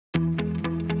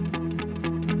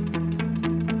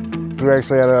We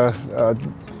actually had a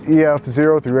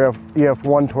EF0 through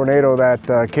EF1 tornado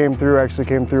that came through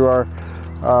our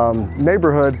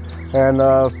neighborhood, and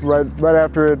right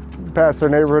after it passed our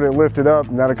neighborhood, it lifted up,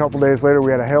 and then a couple days later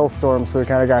we had a hailstorm, so we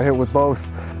kind of got hit with both.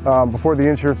 Before the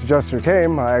insurance adjuster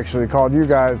came, I actually called you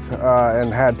guys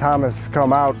and had Thomas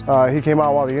come out. He came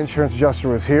out while the insurance adjuster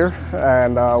was here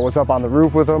and was up on the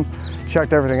roof with him,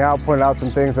 checked everything out, pointed out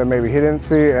some things that maybe he didn't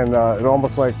see, and it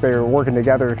almost like they were working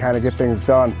together to kind of get things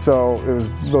done. So it was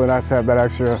really nice to have that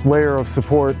extra layer of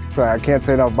support. So I can't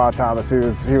say enough about Thomas. He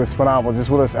was phenomenal, just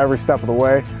with us every step of the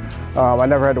way. I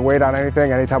never had to wait on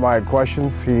anything. Anytime I had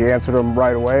questions, he answered them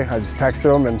right away. I just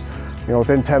texted him, and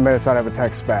within 10 minutes I'd have a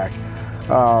text back.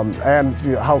 And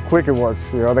how quick it was.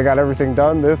 They got everything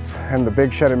done, this and the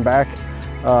big shed and back,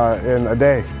 in a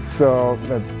day. So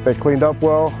they cleaned up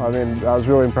well. I mean, I was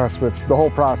really impressed with the whole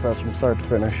process from start to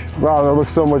finish. Wow, it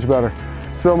looks so much better.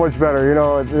 So much better.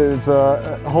 It's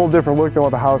a whole different look than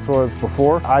what the house was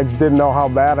before. I didn't know how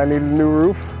bad I needed a new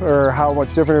roof or how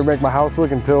much different it would make my house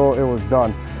look until it was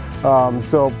done.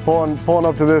 So pulling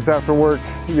up to this after work,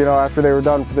 after they were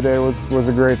done for the day was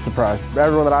a great surprise.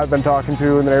 Everyone that I've been talking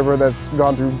to in the neighborhood that's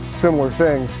gone through similar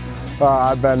things,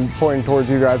 I've been pointing towards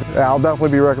you guys. I'll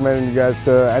definitely be recommending you guys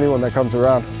to anyone that comes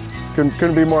around.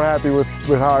 Couldn't be more happy with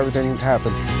how everything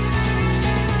happened.